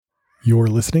You're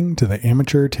listening to the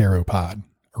Amateur Tarot Pod.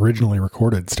 Originally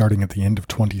recorded starting at the end of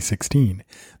 2016,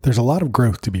 there's a lot of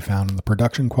growth to be found in the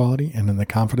production quality and in the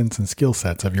confidence and skill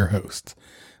sets of your hosts.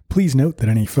 Please note that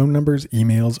any phone numbers,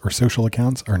 emails, or social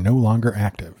accounts are no longer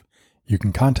active. You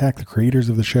can contact the creators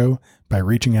of the show by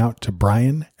reaching out to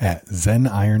Brian at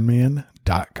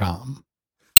zenironman.com.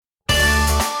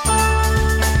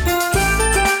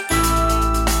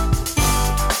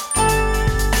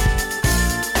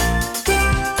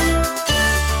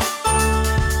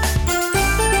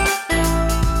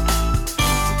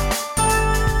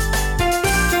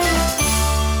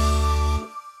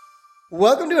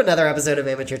 Welcome to another episode of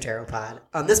Amateur Tarot Pod.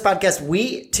 On this podcast,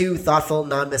 we, two thoughtful,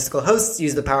 non-mystical hosts,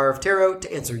 use the power of tarot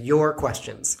to answer your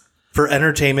questions. For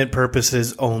entertainment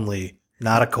purposes only,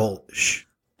 not a cult. Shh.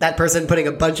 That person putting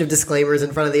a bunch of disclaimers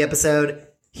in front of the episode,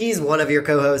 he's one of your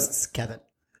co-hosts, Kevin.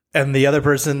 And the other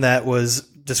person that was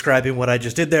describing what I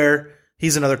just did there,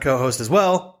 he's another co-host as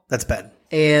well. That's Ben.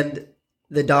 And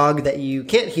the dog that you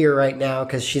can't hear right now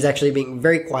because she's actually being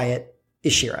very quiet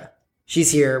is Shira. She's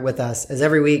here with us as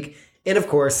every week. And of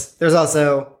course, there's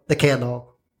also the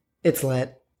candle. It's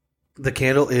lit. The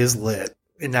candle is lit.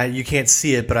 And now you can't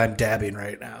see it, but I'm dabbing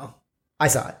right now. I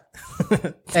saw it.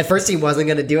 At first, he wasn't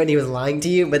going to do it, and he was lying to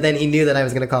you, but then he knew that I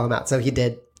was going to call him out, so he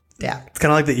did dab. It's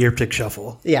kind of like the ear pick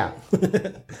shuffle. Yeah.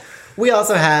 We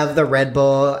also have the Red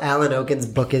Bull. Alan Oken's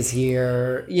book is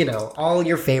here. You know, all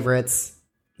your favorites.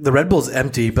 The Red Bull's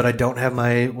empty, but I don't have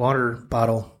my water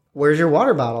bottle. Where's your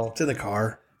water bottle? It's in the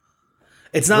car.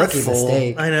 It's not Rookie full.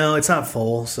 mistake. I know, it's not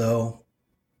full, so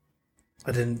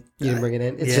I didn't... You didn't bring it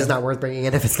in? It's yeah. just not worth bringing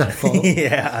in if it's not full.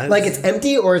 Yeah. Like, it's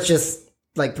empty or it's just,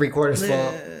 like, 3/4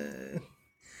 full?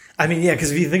 I mean, yeah,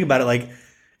 because if you think about it, like,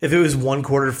 if it was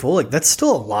 1/4 full, like, that's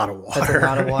still a lot of water. That's a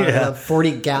lot of water. Yeah. A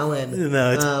 40-gallon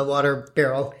water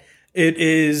barrel.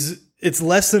 It's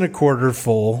less than 1/4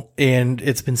 full, and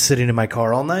it's been sitting in my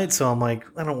car all night, so I'm like,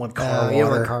 I don't want car water. You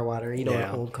don't want car water. You don't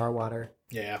want old car water.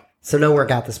 Yeah. So no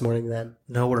workout this morning then?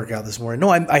 No workout this morning. No,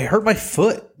 I hurt my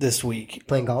foot this week.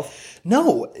 Playing golf?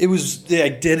 No, I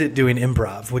did it doing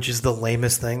improv, which is the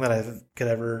lamest thing that I could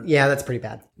ever... Yeah, that's pretty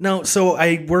bad. No, so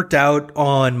I worked out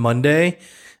on Monday,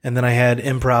 and then I had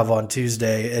improv on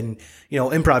Tuesday. And, you know,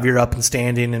 improv, you're up and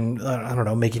standing and, I don't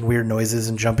know, making weird noises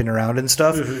and jumping around and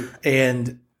stuff. Mm-hmm.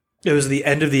 And it was the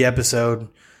end of the episode...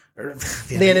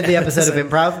 The end of the episode of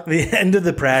improv? The end of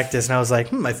the practice, and I was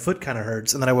like, my foot kind of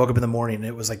hurts. And then I woke up in the morning, and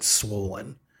it was like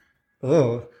swollen.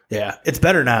 Oh. Yeah, it's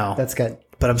better now. That's good.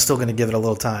 But I'm still going to give it a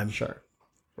little time. Sure.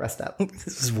 Rest up.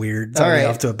 This is weird. It's All already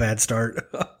right. off to a bad start.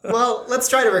 Well, let's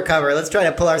try to recover. Let's try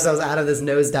to pull ourselves out of this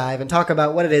nosedive and talk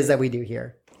about what it is that we do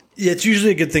here. Yeah, it's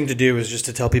usually a good thing to do is just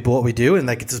to tell people what we do, and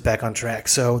that gets us back on track.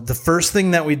 So the first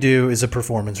thing that we do is a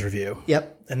performance review.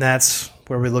 Yep. And that's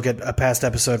where we look at a past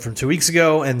episode from 2 weeks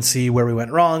ago and see where we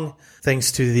went wrong,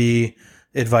 thanks to the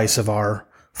advice of our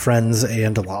friends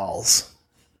and lols.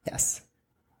 Yes.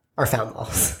 Our found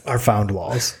lols. Our found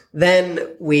lols. Then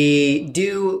we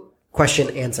do question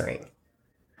answering.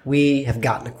 We have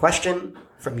gotten a question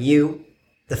from you,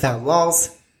 the found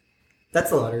lols. That's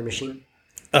the laundry machine.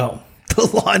 Oh,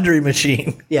 the laundry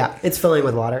machine. Yeah, it's filling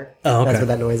with water. Oh, okay. That's what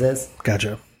that noise is.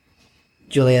 Gotcha.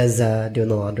 Julia's doing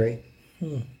the laundry.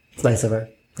 It's nice of her.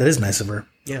 That is nice of her.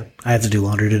 Yeah. I have to do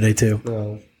laundry today, too.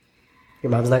 Oh. Your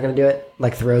mom's not going to do it?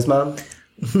 Like Thoreau's mom?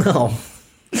 No.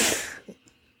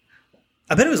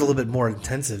 I bet it was a little bit more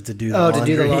intensive to do the laundry. To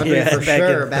do the laundry, yeah, for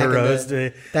sure.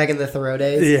 Back in the Thoreau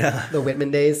days. Yeah. The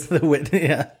Whitman days.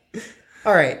 Yeah.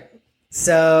 All right.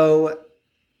 So,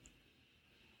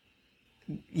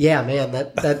 yeah, man,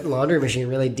 that laundry machine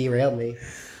really derailed me.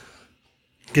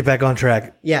 Get back on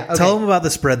track. Yeah. Okay. Tell them about the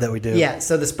spread that we do. Yeah.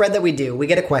 So the spread that we do, we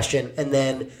get a question, and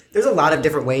then there's a lot of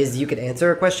different ways you could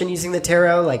answer a question using the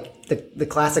tarot. Like the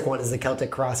classic one is the Celtic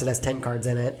Cross. It has 10 cards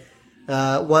in it.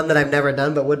 One that I've never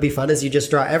done but would be fun is you just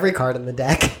draw every card in the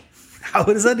deck. How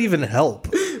does that even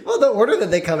help? Well, the order that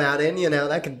they come out in,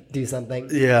 that could do something.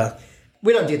 Yeah.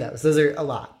 We don't do those. Those are a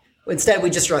lot. Instead, we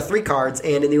just draw 3 cards,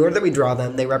 and in the order that we draw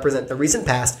them, they represent the recent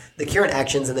past, the current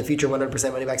actions, and the future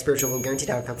 100% money back spiritual guaranteed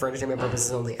outcome for entertainment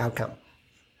purposes only outcome.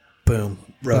 Boom.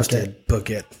 Roasted. Book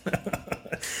it.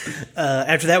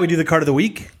 After that, we do the card of the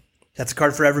week. That's a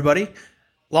card for everybody.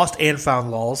 Lost and found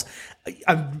laws.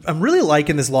 I'm really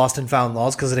liking this lost and found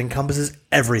laws because it encompasses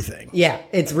everything. Yeah,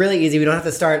 it's really easy. We don't have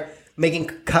to start making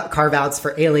carve-outs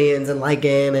for aliens and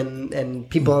Lycan and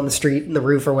people on the street and the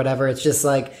roof or whatever. It's just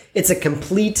like, it's a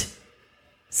complete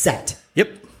set.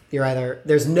 Yep.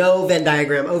 There's no Venn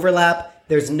diagram overlap.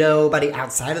 There's nobody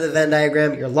outside of the Venn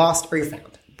diagram. You're lost or you're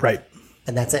found. Right.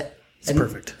 And that's it. It's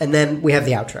perfect. And then we have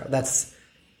the outro. That's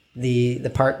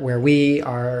the part where we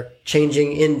are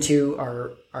changing into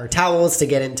our towels to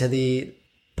get into the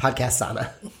podcast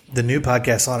sauna. The new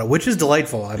podcast sauna, which is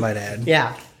delightful, I might add.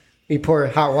 Yeah. We pour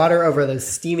hot water over those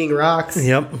steaming rocks.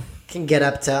 Yep. Can get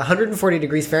up to 140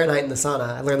 degrees Fahrenheit in the sauna.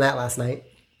 I learned that last night.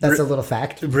 That's a little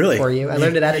fact Really? for you. I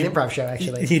learned it at an improv show,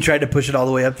 actually. You tried to push it all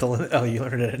the way up to oh, you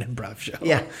learned it at an improv show.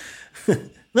 Yeah.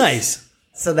 Nice.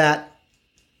 So that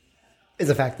is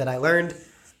a fact that I learned.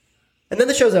 And then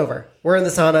the show's over. We're in the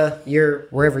sauna. You're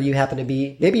wherever you happen to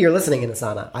be. Maybe you're listening in the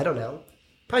sauna. I don't know.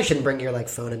 Probably shouldn't bring your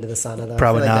phone into the sauna, though.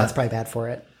 Probably I feel like not. That's probably bad for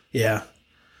it. Yeah.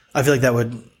 I feel like that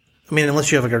would, I mean,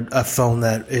 unless you have a phone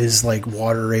that is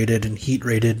water rated and heat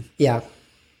rated. Yeah.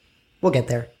 We'll get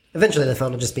there. Eventually the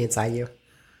phone will just be inside you.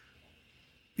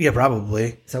 Yeah,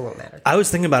 probably. So it won't matter. I was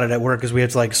thinking about it at work because we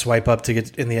had to swipe up to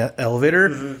get in the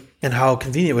elevator and how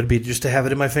convenient it would be just to have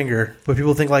it in my finger. But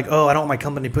people think oh, I don't want my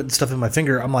company putting stuff in my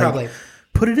finger. I'm like, Probably.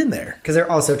 Put it in there. Because they're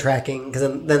also tracking. Because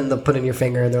then they'll put in your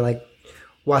finger and they're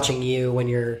watching you when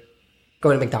you're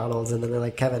going to McDonald's. And then they're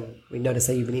like, Kevin, we noticed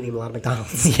that you've been eating a lot of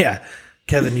McDonald's. Yeah.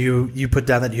 Kevin, you put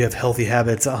down that you have healthy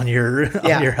habits on your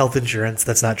health insurance.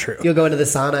 That's not true. You'll go into the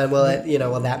sauna and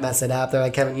will that mess it up? They're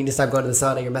like, Kevin, you need to stop going to the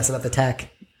sauna. You're messing up the tech.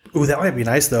 Ooh, that might be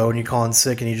nice, though, when you call in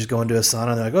sick and you just go into a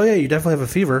sauna and they're like, oh, yeah, you definitely have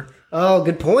a fever. Oh,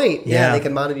 good point. Yeah, Yeah. they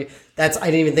can monitor you. I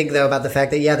didn't even think, though, about the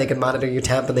fact that, they can monitor your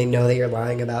temp and they know that you're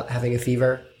lying about having a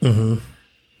fever. Mm-hmm.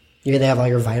 They have all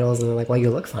your vitals and they're like, well,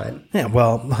 you look fine. Yeah,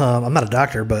 well, I'm not a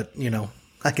doctor, but,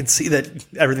 I can see that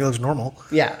everything looks normal.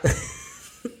 Yeah.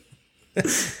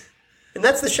 And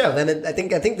that's the show. Then I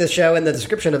think the show and the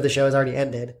description of the show has already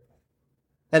ended.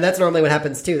 And that's normally what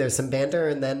happens too. There's some banter,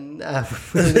 and then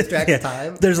distract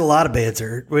time. There's a lot of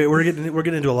banter. We're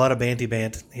getting into a lot of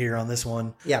bant here on this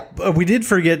one. Yeah. But we did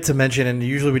forget to mention, and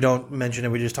usually we don't mention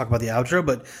it. We just talk about the outro.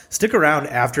 But stick around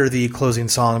after the closing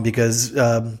song because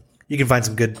you can find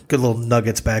some good little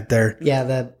nuggets back there. Yeah,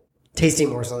 the tasty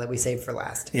morsel that we saved for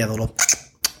last. Yeah, the little.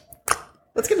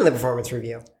 Let's get into the performance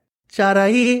review.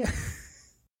 Chadai.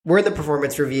 We're in the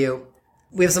performance review.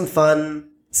 We have some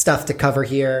fun stuff to cover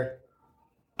here.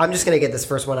 I'm just going to get this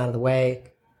first one out of the way.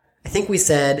 I think we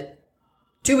said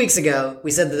 2 weeks ago,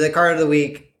 we said that the card of the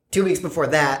week, 2 weeks before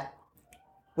that,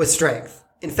 was Strength.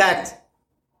 In fact,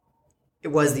 it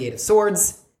was the Eight of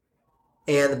Swords,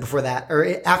 and before that,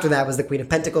 or after that was the Queen of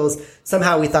Pentacles.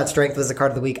 Somehow we thought Strength was the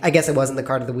card of the week. I guess it wasn't the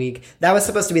card of the week. That was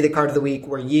supposed to be the card of the week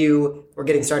where you were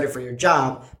getting started for your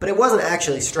job, but it wasn't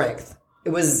actually Strength. It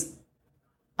was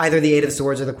either the Eight of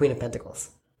Swords or the Queen of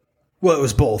Pentacles. Well, it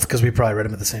was both because we probably read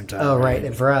them at the same time. Oh, right.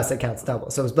 And for us, it counts double.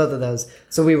 So it was both of those.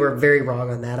 So we were very wrong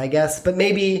on that, I guess. But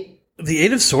maybe The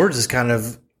Eight of Swords is kind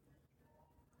of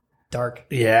dark.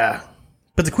 yeah,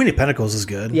 but the Queen of Pentacles is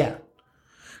good. Yeah.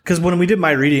 Because when we did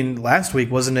my reading last week,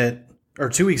 wasn't it, or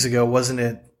 2 weeks ago, wasn't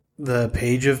it the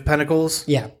Page of Pentacles?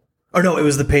 Yeah. Or no, it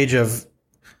was the Page of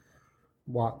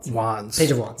Wands. Page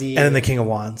of Wands. And then the King of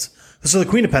Wands. So the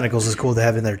Queen of Pentacles is cool to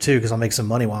have in there too because I'll make some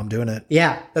money while I'm doing it.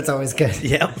 Yeah. That's always good.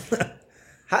 Yeah.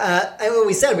 And when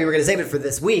we said we were going to save it for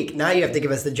this week, now you have to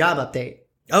give us the job update.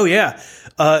 Oh, yeah.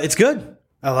 It's good.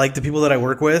 I like the people that I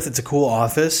work with. It's a cool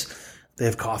office. They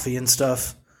have coffee and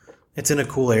stuff. It's in a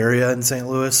cool area in St.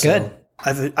 Louis. Good.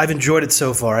 So I've enjoyed it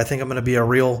so far. I think I'm going to be a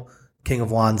real King of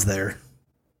Wands there.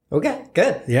 Okay.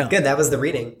 Good. Yeah. Good. That was the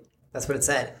reading. That's what it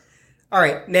said. All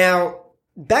right. Now,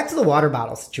 back to the water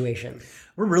bottle situation.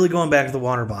 We're really going back to the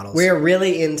water bottles. We're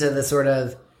really into the sort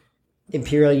of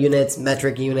imperial units,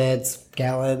 metric units,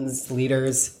 gallons,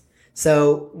 liters.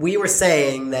 So we were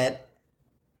saying that,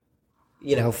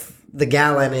 the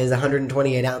gallon is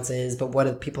 128 ounces, but what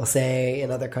do people say in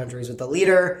other countries with the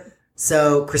liter?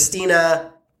 So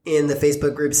Christina in the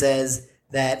Facebook group says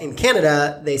that in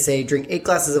Canada, they say drink 8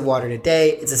 glasses of water a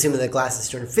day. It's assuming the glass is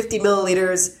 250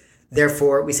 milliliters.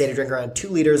 Therefore, we say to drink around 2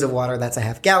 liters of water. That's a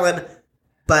half gallon.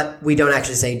 But we don't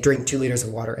actually say drink 2 liters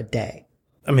of water a day.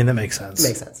 I mean, that makes sense. It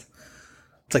makes sense.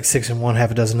 It's like 6 in one,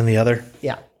 half a dozen in the other.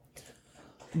 Yeah.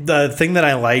 The thing that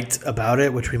I liked about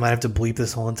it, which we might have to bleep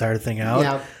this whole entire thing out,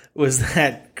 Yeah. was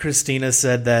that Christina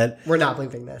said that... We're not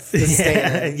bleeping this. This is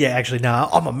staying in. Yeah, actually, no,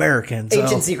 I'm American. So,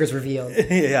 Ancient secrets revealed.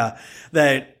 yeah,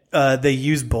 that they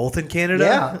use both in Canada.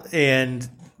 Yeah. And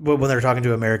when they're talking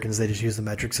to Americans, they just use the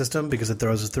metric system because it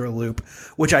throws us through a loop,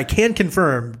 which I can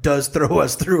confirm does throw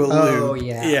us through a loop. Oh,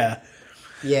 yeah. Yeah.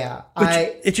 Yeah.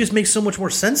 It just makes so much more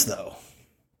sense, though.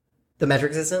 The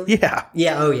metric system? Yeah.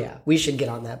 Yeah, oh yeah. We should get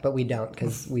on that, but we don't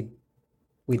because we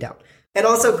don't. And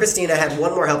also, Christina had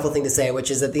one more helpful thing to say, which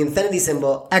is that the infinity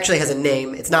symbol actually has a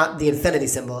name. It's not the infinity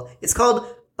symbol. It's called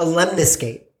a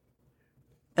lemniscate.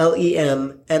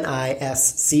 Lemniscate.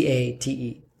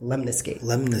 Lemniscate.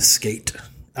 Lemniscate.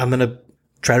 I'm going to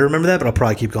try to remember that, but I'll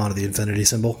probably keep going to the infinity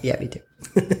symbol. Yeah, me too.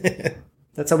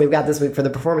 That's all we've got this week for the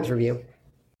performance review.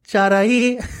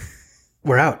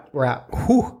 We're out. We're out.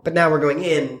 Whew. But now we're going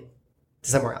in to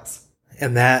somewhere else.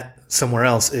 And that somewhere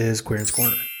else is Queerance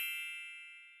Corner.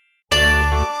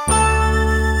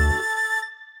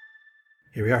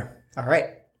 Here we are. All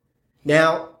right.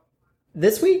 Now,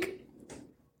 this week,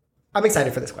 I'm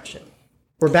excited for this question.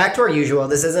 We're back to our usual.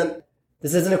 This isn't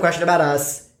a question about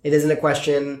us. It isn't a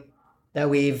question that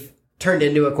we've turned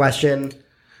into a question.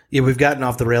 Yeah, we've gotten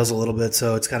off the rails a little bit,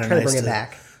 so it's kind of nice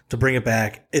to bring it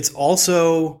back. It's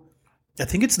also, I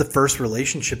think it's the first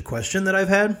relationship question that I've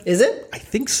had. Is it? I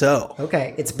think so.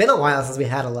 Okay. It's been a while since we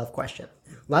had a love question.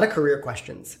 A lot of career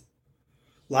questions.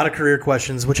 A lot of career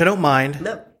questions, which I don't mind.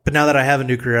 No. But now that I have a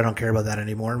new career, I don't care about that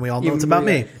anymore, and we all know it's about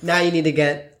me. Now you need to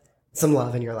get some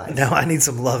love in your life. Now I need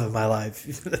some love in my life.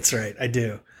 That's right. I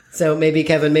do. So maybe,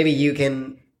 Kevin, maybe you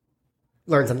can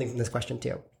learn something from this question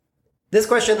too. This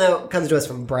question, though, comes to us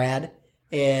from Brad.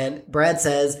 And Brad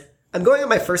says, I'm going on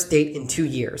my first date in 2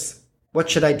 years. What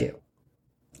should I do?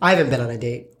 I haven't been on a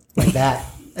date like that.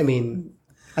 I mean,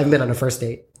 I haven't been on a first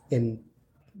date in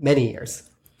many years.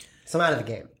 So I'm out of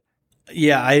the game.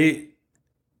 Yeah, I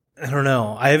don't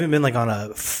know. I haven't been like on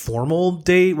a formal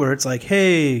date where it's like,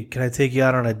 hey, can I take you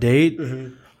out on a date?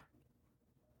 Mm-hmm.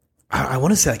 I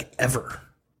want to say like ever.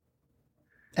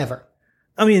 Ever.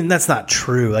 I mean, that's not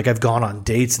true. Like I've gone on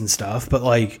dates and stuff, but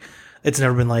like it's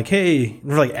never been like, hey,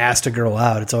 never like asked a girl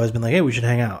out. It's always been like, hey, we should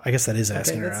hang out. I guess that is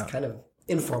asking her out. That's kind of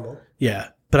informal. Yeah,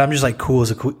 but I'm just like cool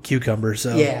as a cucumber.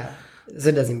 So yeah, so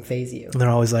it doesn't faze you. And they're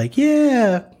always like,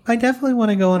 yeah, I definitely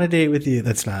want to go on a date with you.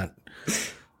 That's not.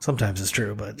 Sometimes it's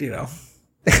true, but you know,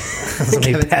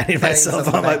 me patting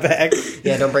myself on my back.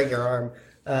 Yeah, don't break your arm.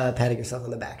 Patting yourself on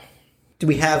the back. Do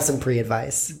we have some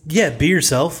pre-advice? Yeah, be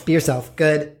yourself. Be yourself.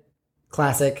 Good.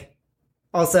 Classic.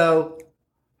 Also,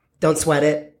 don't sweat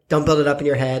it. Don't build it up in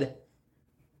your head.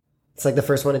 It's like the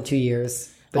first one in 2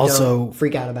 years. But also, don't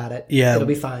freak out about it. Yeah. It'll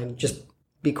be fine. Just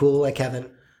be cool like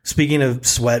Kevin. Speaking of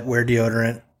sweat, wear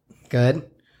deodorant. Good.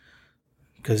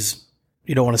 Because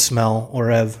you don't want to smell or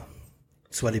have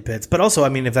sweaty pits. But also, I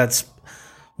mean, if that's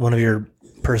one of your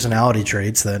personality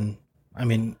traits, then, I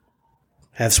mean,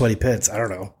 have sweaty pits. I don't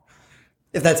know.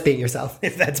 If that's being yourself.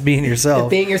 If that's being yourself. If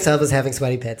being yourself is having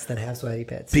sweaty pits, then have sweaty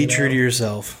pits. Be true to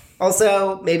yourself.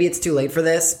 Also, maybe it's too late for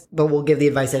this, but we'll give the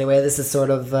advice anyway. This is sort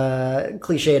of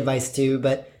cliche advice too,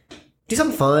 but do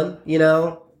something fun, you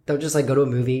know? Don't just like go to a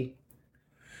movie.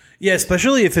 Yeah,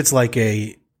 especially if it's like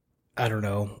I don't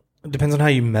know. It depends on how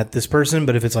you met this person,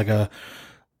 but if it's like a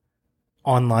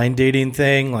online dating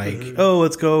thing, like, oh,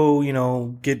 let's go, you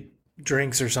know, get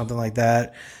drinks or something like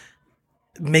that.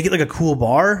 Make it like a cool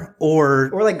bar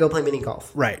or like go play mini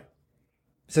golf. Right.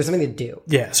 So something to do.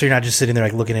 Yeah. So you're not just sitting there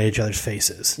like looking at each other's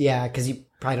faces. Yeah. Because you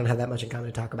probably don't have that much in common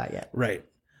to talk about yet. Right.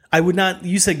 I would not.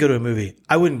 You said go to a movie.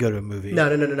 I wouldn't go to a movie.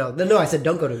 No. No, I said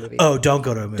don't go to a movie. Oh, don't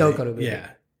go to a movie. Don't go to a movie. Yeah.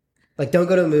 Like don't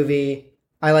go to a movie.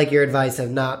 I like your advice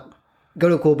of not go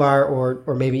to a cool bar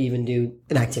or maybe even do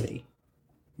an activity.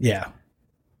 Yeah.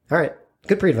 All right.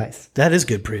 Good pre-advice. That is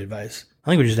good pre-advice.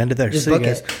 I think we just end it there. Just See book you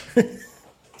guys. it.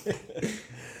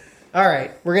 All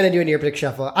right, we're going to do an ear pick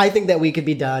shuffle. I think that we could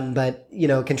be done, but, you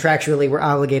know, contractually we're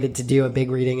obligated to do a big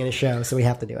reading in a show, so we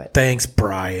have to do it. Thanks,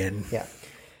 Brian. Yeah.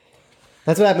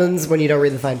 That's what happens when you don't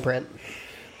read the fine print.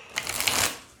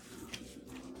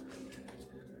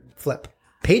 Flip.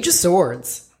 Page of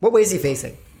Swords. What way is he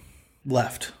facing?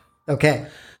 Left. Okay.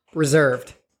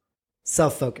 Reserved.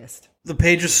 Self-focused. The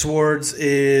Page of Swords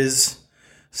is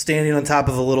standing on top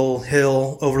of a little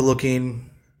hill overlooking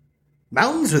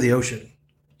mountains or the ocean?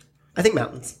 I think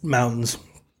mountains. Mountains.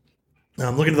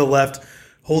 Looking to the left,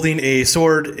 holding a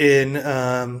sword in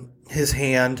his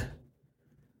hand.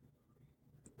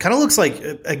 Kind of looks like,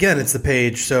 again, it's the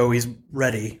page, so he's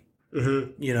ready.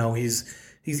 Mm-hmm. You know, he's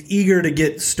eager to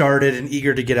get started and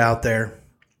eager to get out there.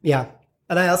 Yeah.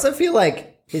 And I also feel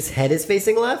like his head is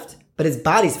facing left, but his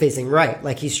body's facing right.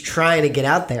 Like he's trying to get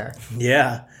out there.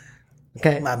 Yeah.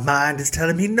 Okay. My mind is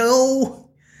telling me no,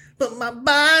 but my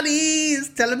body is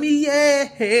telling me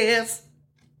yes.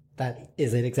 That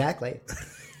is it exactly.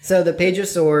 So the Page of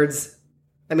Swords,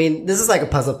 I mean, this is like a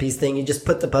puzzle piece thing. You just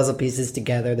put the puzzle pieces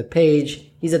together. The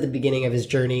page, he's at the beginning of his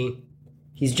journey.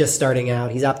 He's just starting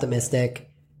out. He's optimistic.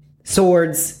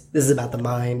 Swords, this is about the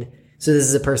mind. So this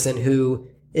is a person who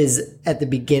is at the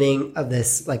beginning of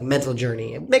this like mental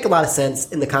journey. It would make a lot of sense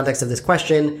in the context of this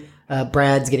question.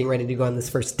 Brad's getting ready to go on this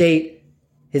first date.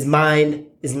 His mind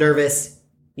is nervous.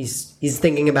 He's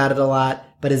thinking about it a lot,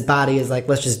 but his body is like,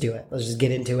 let's just do it. Let's just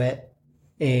get into it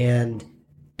and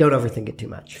don't overthink it too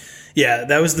much. Yeah,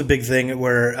 that was the big thing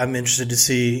where I'm interested to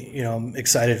see, I'm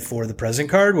excited for the present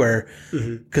card where,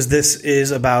 because this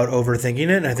is about overthinking it.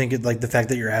 And I think the fact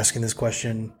that you're asking this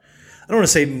question, I don't want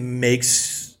to say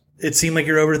makes it seem like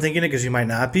you're overthinking it because you might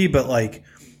not be, but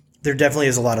there definitely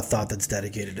is a lot of thought that's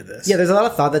dedicated to this. Yeah, there's a lot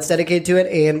of thought that's dedicated to it.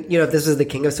 And, if this is the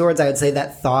King of Swords, I would say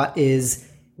that thought is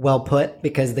well put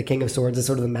because the King of Swords is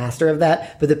sort of the master of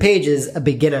that. But the page is a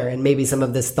beginner and maybe some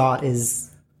of this thought is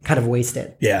kind of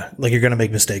wasted. Yeah, you're going to make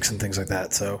mistakes and things like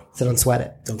that. So don't sweat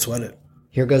it. Don't sweat it.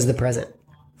 Here goes the present.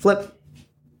 Flip.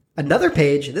 Another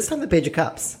page, this time the Page of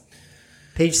Cups.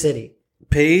 Page City.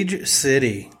 Page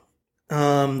City.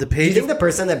 The page. Do you think the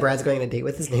person that Brad's going on a date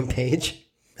with is named Paige?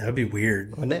 That would be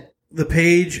weird. Wouldn't it? The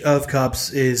Page of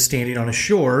Cups is standing on a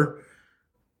shore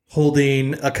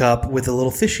holding a cup with a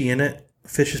little fishy in it.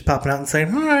 Fish is popping out and saying,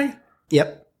 "Hi,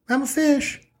 Yep. I'm a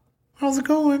fish. How's it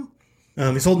going?"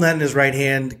 He's holding that in his right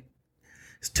hand.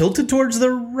 It's tilted towards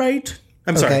the right.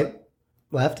 I'm sorry. Okay.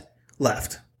 Left.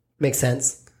 Left. Makes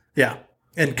sense. Yeah.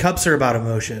 And cups are about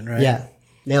emotion, right? Yeah.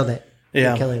 Nailed it. Yeah.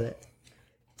 You're killing it.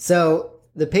 So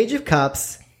the Page of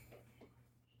Cups,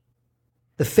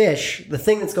 the fish, the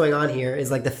thing that's going on here is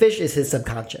the fish is his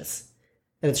subconscious.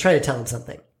 And it's trying to tell him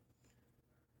something.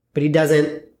 But he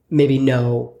doesn't maybe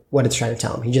know what it's trying to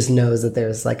tell him. He just knows that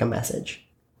there's a message.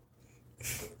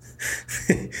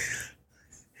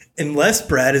 Unless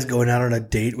Brad is going out on a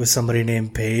date with somebody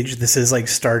named Paige, this is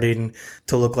starting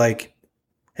to look like,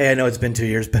 hey, I know it's been 2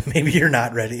 years, but maybe you're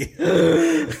not ready.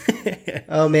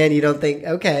 Oh man, you don't think?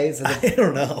 Okay, so I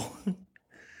don't know.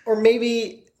 or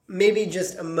maybe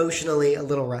just emotionally a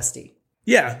little rusty.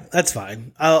 Yeah, that's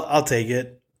fine. I'll take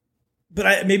it.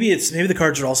 But maybe the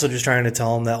cards are also just trying to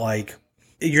tell him that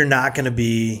you're not going to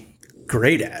be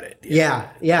great at it. Yeah.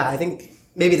 I think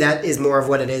maybe that is more of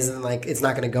what it is, and it's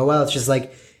not going to go well. It's just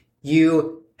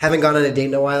you haven't gone on a date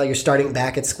in a while. You're starting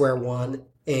back at square one,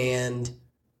 and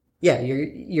yeah,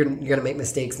 you're going to make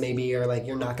mistakes maybe, or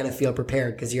you're not going to feel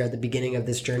prepared because you're at the beginning of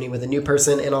this journey with a new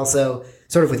person, and also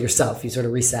sort of with yourself. You sort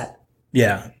of reset.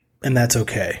 Yeah, and that's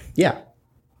okay. Yeah.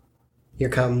 Here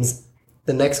comes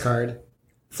the next card.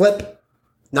 Flip.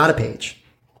 Not a page.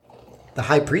 The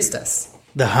High Priestess.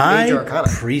 The High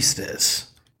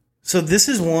Priestess. So this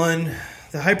is one.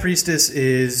 The High Priestess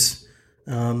is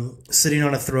sitting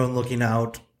on a throne looking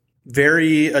out,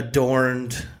 very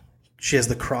adorned. She has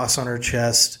the cross on her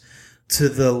chest. To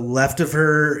the left of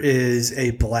her is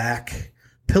a black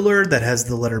pillar that has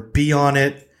the letter B on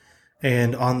it.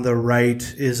 And on the right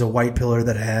is a white pillar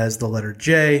that has the letter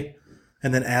J.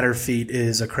 And then at her feet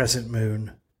is a crescent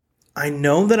moon. I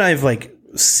know that I've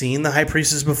seen the High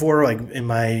Priestess before, in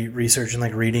my research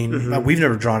and reading. Mm-hmm. We've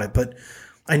never drawn it, but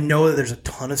I know that there's a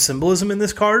ton of symbolism in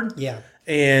this card. Yeah.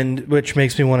 And which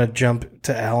makes me want to jump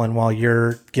to Alan while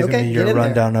you're giving me your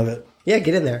rundown of it. Yeah,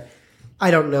 get in there.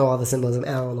 I don't know all the symbolism.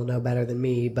 Alan will know better than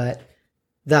me, but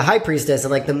the High Priestess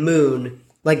and the moon,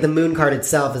 the moon card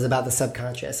itself is about the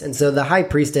subconscious. And so the High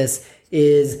Priestess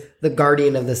is the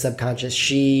guardian of the subconscious.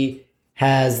 She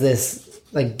has this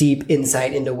deep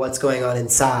insight into what's going on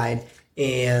inside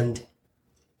and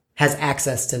has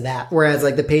access to that. Whereas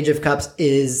the Page of Cups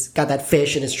is got that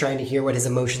fish and is trying to hear what his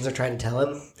emotions are trying to tell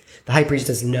him. The High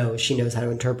Priestess knows. She knows how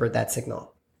to interpret that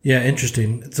signal. Yeah,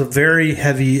 interesting. It's a very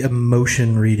heavy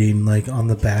emotion reading, on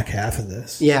the back half of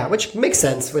this. Yeah, which makes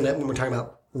sense when we're talking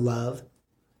about love.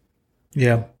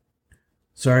 Yeah.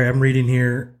 Sorry, I'm reading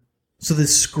here. So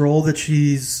this scroll that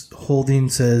she's holding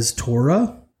says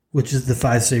Torah, which is the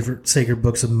 5 sacred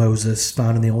books of Moses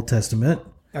found in the Old Testament.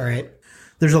 All right.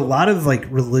 There's a lot of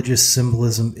religious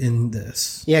symbolism in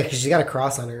this. Yeah, because she's got a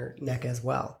cross on her neck as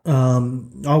well.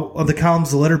 On the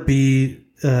columns, the letter B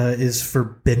is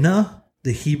for Binah,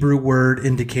 the Hebrew word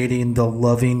indicating the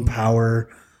loving power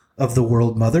of the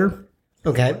world mother.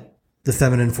 Okay. The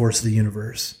feminine force of the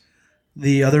universe.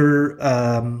 The other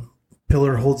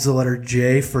pillar holds the letter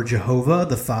J for Jehovah,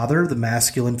 the Father, the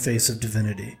masculine face of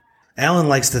divinity. Alan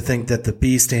likes to think that the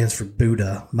B stands for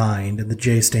Buddha, mind, and the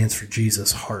J stands for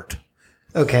Jesus, heart.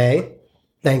 Okay.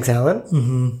 Thanks, Alan.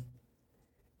 Mm-hmm.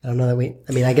 I don't know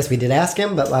that I guess we did ask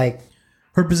him, but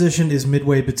her position is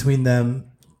midway between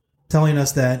them, telling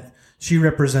us that she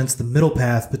represents the middle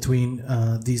path between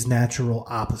these natural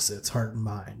opposites, heart and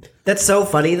mind. That's so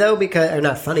funny, though, or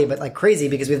not funny, but crazy,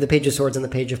 because we have the Page of Swords and the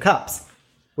Page of Cups,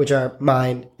 which are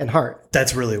mind and heart.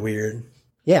 That's really weird.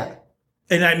 Yeah.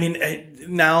 And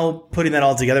now putting that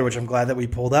all together, which I'm glad that we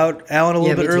pulled out Alan a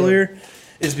little bit earlier,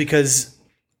 is because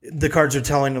the cards are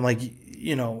telling him,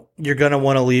 you're going to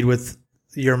want to lead with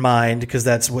your mind because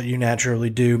that's what you naturally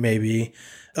do. Maybe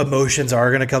emotions are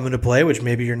going to come into play, which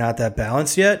maybe you're not that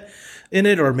balanced yet. in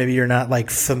it, or maybe you're not like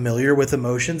familiar with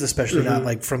emotions, especially not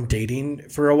like from dating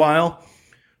for a while.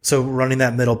 So running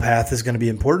that middle path is going to be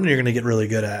important. You're going to get really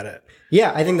good at it.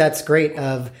 Yeah, I think that's great.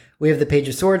 We have the Page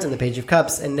of Swords and the Page of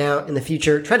Cups, and now in the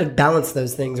future, try to balance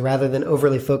those things rather than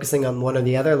overly focusing on one or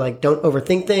the other. Like, don't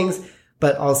overthink things,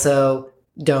 but also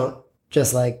don't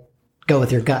just like go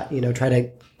with your gut. Try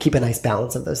to keep a nice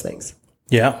balance of those things.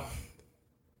 Yeah.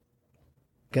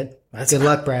 Good. Good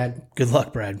luck, Brad. Good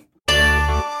luck, Brad.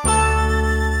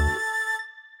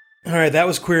 All right, that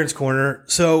was Querent's Corner.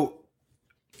 So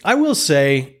I will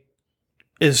say,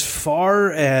 as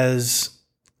far as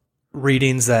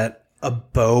readings that a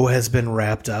bow has been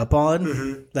wrapped up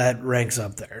on, that ranks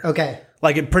up there. Okay.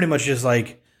 Like, it pretty much just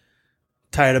like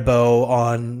tied a bow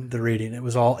on the reading.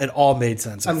 It all made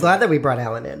sense. I'm glad that we brought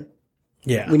Alan in.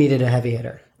 Yeah. We needed a heavy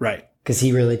hitter. Right. Because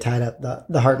he really tied up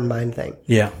the heart and mind thing.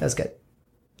 Yeah. That's good.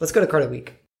 Let's go to card of the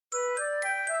week.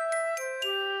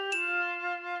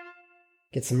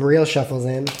 Get some real shuffles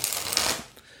in.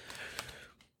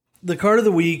 The card of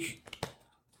the week,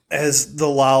 as the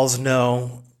Lols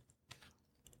know,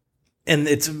 and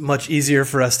it's much easier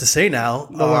for us to say now,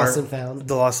 The Lost and Found.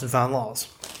 The Lost and Found Lols.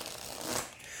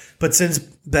 But since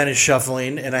Ben is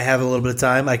shuffling and I have a little bit of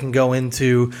time, I can go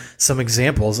into some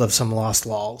examples of some lost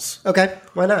Lols. Okay,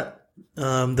 why not?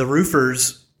 The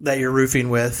roofers that you're roofing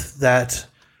with that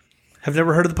have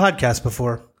never heard of the podcast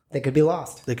before. They could be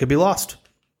lost. They could be lost.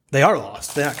 They are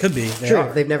lost. They could be. They True. are.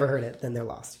 If they've never heard it, then they're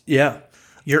lost. Yeah.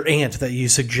 Your aunt that you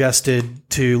suggested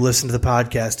to listen to the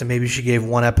podcast, and maybe she gave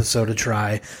one episode a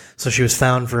try, so she was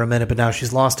found for a minute, but now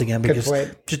she's lost again because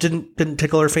just didn't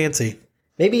tickle her fancy.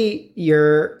 Maybe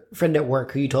your friend at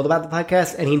work who you told about the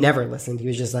podcast, and he never listened. He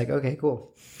was just like, okay,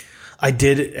 cool. I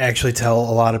did actually tell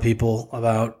a lot of people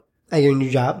about... At your new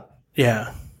job?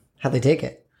 Yeah. How'd they take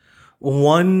it?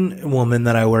 One woman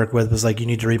that I work with was like, you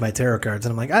need to read my tarot cards.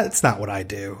 And I'm like, that's not what I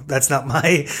do. That's not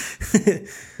my...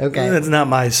 Okay. That's not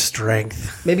my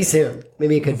strength. Maybe soon.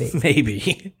 Maybe it could be.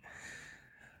 Maybe.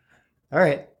 All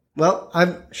right. Well,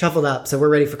 I'm shuffled up, so we're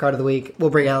ready for card of the week. We'll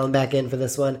bring Alan back in for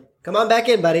this one. Come on back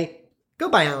in, buddy. Go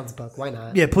buy Alan's book. Why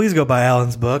not? Yeah, please go buy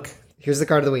Alan's book. Here's the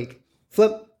card of the week.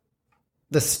 Flip.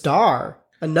 The Star.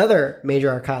 Another major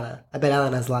arcana. I bet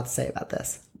Alan has a lot to say about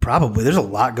this. Probably. There's a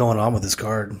lot going on with this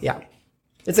card. Yeah.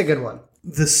 It's a good one.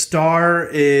 The Star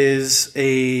is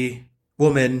a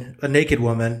woman, a naked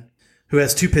woman, who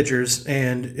has two pitchers,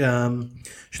 and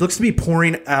she looks to be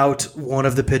pouring out one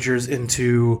of the pitchers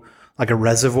into like a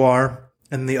reservoir,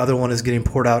 and the other one is getting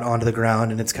poured out onto the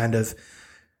ground, and it's kind of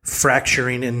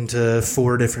fracturing into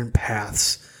 4 different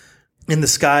paths. In the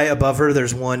sky above her,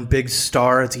 there's one big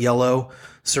star. It's yellow,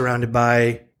 surrounded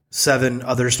by 7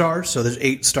 other stars, so there's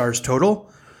 8 stars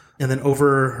total. And then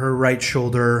over her right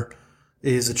shoulder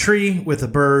is a tree with a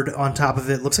bird on top of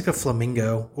it. Looks like a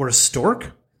flamingo or a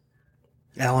stork.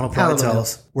 Alan will probably tell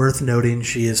us. Worth noting,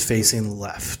 she is facing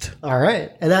left. All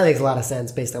right. And that makes a lot of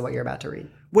sense based on what you're about to read.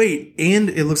 Wait, and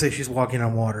it looks like she's walking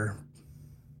on water.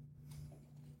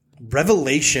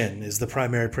 Revelation is the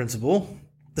primary principle.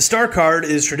 The star card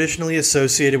is traditionally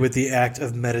associated with the act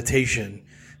of meditation.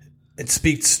 It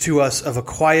speaks to us of a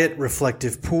quiet,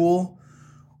 reflective pool,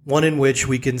 one in which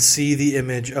we can see the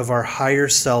image of our higher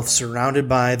self surrounded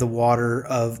by the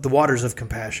waters of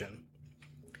compassion.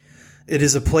 It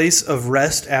is a place of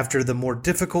rest after the more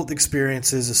difficult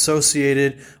experiences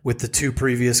associated with the 2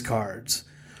 previous cards.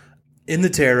 In the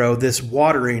tarot, this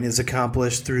watering is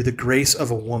accomplished through the grace of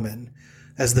a woman,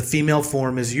 as the female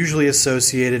form is usually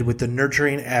associated with the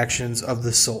nurturing actions of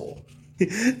the soul.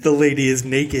 The lady is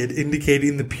naked,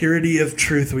 indicating the purity of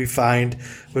truth we find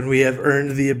when we have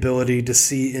earned the ability to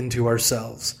see into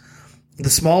ourselves. The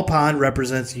small pond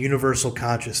represents universal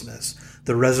consciousness,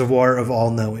 the reservoir of all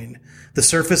knowing. The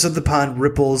surface of the pond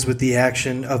ripples with the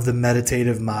action of the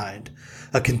meditative mind.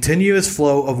 A continuous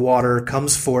flow of water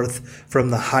comes forth from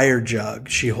the higher jug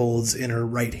she holds in her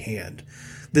right hand.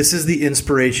 This is the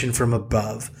inspiration from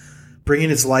above, bringing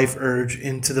its life urge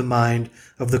into the mind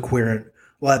of the querent,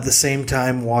 while at the same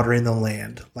time watering the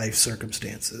land, life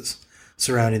circumstances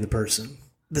surrounding the person.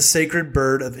 The sacred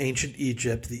bird of ancient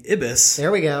Egypt, the ibis,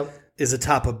 There we go. is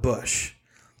atop a bush.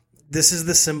 This is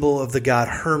the symbol of the god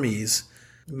Hermes,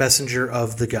 messenger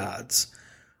of the gods.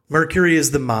 Mercury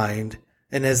is the mind,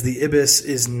 and as the ibis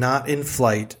is not in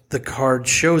flight, the card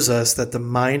shows us that the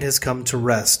mind has come to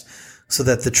rest so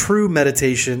that the true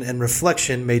meditation and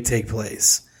reflection may take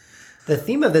place. The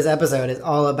theme of this episode is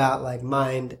all about like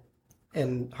mind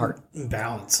and heart.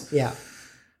 Balance. Yeah.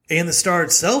 And the star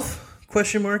itself,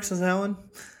 question mark, says Alan.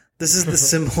 This is the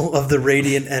symbol of the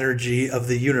radiant energy of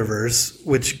the universe,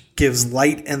 which gives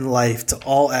light and life to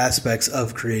all aspects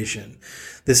of creation.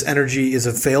 This energy is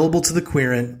available to the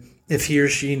querent if he or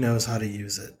she knows how to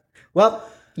use it. Well,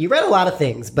 you read a lot of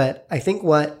things, but I think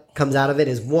what comes out of it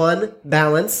is 1,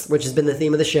 balance, which has been the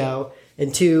theme of the show,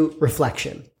 and 2,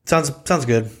 reflection. Sounds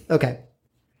good. Okay.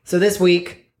 So this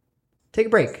week, take a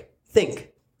break. Think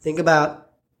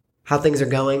about how things are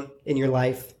going in your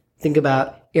life. Think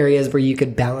about areas where you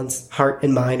could balance heart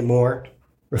and mind more.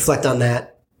 Reflect on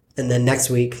that. And then next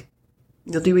week,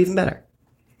 you'll do even better.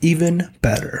 Even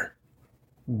better.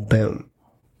 Boom.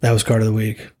 That was card of the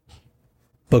week.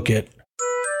 Book it.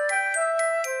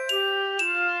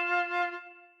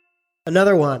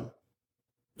 Another one.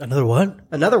 Another one?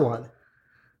 Another one.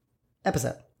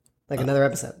 Episode. Like another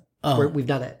episode. We've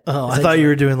done it. Oh, I thought you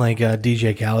were doing like a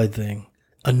DJ Khaled thing.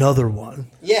 Another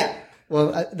one. Yeah.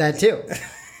 Well, that too.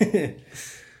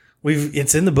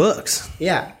 It's in the books.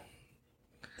 Yeah.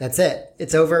 That's it.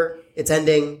 It's over. It's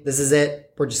ending. This is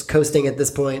it. We're just coasting at this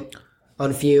point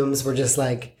on fumes. We're just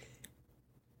like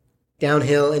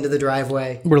downhill into the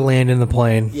driveway. We're landing the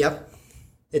plane. Yep.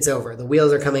 It's over. The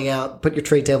wheels are coming out. Put your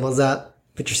tray tables up.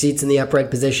 Put your seats in the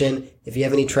upright position. If you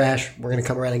have any trash, we're going to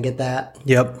come around and get that.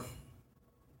 Yep.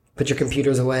 Put your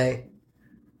computers away.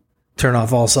 Turn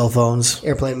off all cell phones.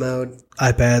 Airplane mode.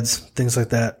 iPads. Things like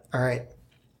that. All right.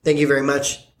 Thank you very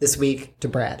much this week to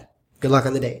Brad. Good luck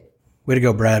on the date. Way to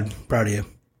go, Brad. Proud of you.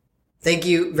 Thank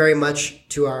you very much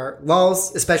to our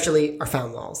laws, especially our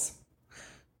found laws.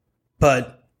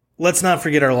 But let's not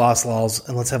forget our lost laws,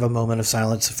 and let's have a moment of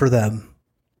silence for them.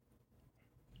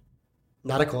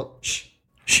 Not a cult. Shh.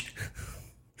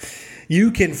 You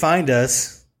can find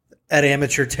us at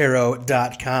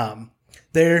amateurtarot.com.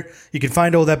 There, you can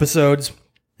find old episodes,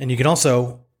 and you can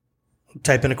also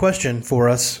type in a question for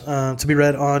us to be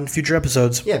read on future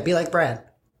episodes. Yeah, be like Brad.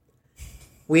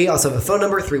 We also have a phone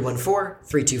number,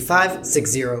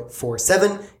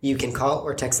 314-325-6047. You can call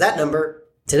or text that number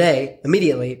today,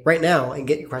 immediately, right now, and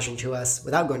get your question to us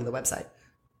without going to the website.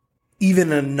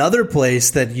 Even another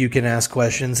place that you can ask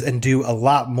questions and do a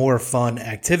lot more fun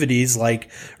activities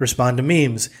like respond to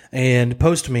memes and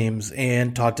post memes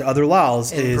and talk to other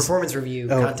lols and performance review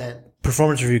content.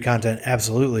 Performance review content,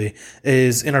 absolutely,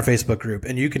 is in our Facebook group.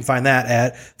 And you can find that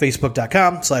at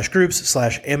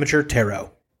facebook.com/groups/amateurtarot.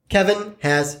 Kevin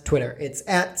has Twitter. It's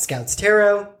at Scouts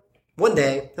Tarot. One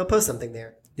day, he'll post something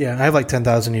there. Yeah, I have like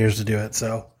 10,000 years to do it,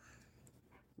 so.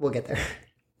 We'll get there.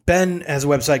 Ben has a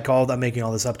website called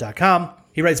I'mMakingAllThisUp.com.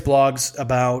 He writes blogs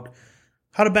about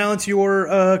how to balance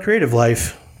your creative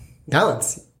life.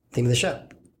 Balance. Theme of the show.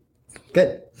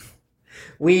 Good.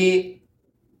 We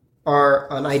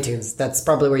are on iTunes. That's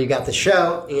probably where you got the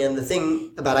show. And the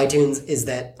thing about iTunes is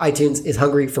that iTunes is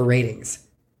hungry for ratings.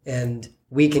 And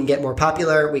we can get more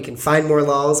popular. We can find more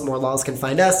laws. More laws can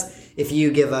find us if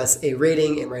you give us a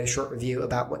rating and write a short review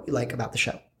about what you like about the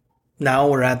show. Now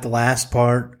we're at the last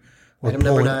part. Item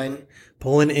number 9.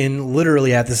 Pulling in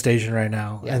literally at the station right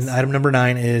now. Yes. And item number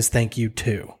 9 is thank you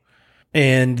to.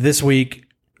 And this week,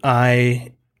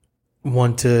 I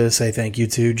want to say thank you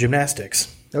to gymnastics.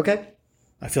 Okay.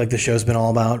 I feel like the show's been all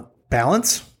about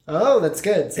balance. Oh, that's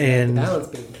good. So And the balance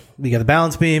beam. We got the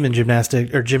balance beam, and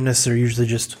gymnasts are usually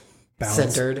just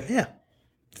balanced. Centered. Yeah.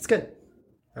 That's good.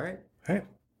 All right. All right.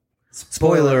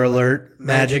 Spoiler alert.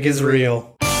 Magic is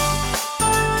real.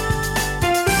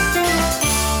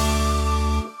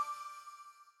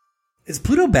 Is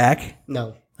Pluto back?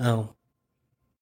 No. Oh.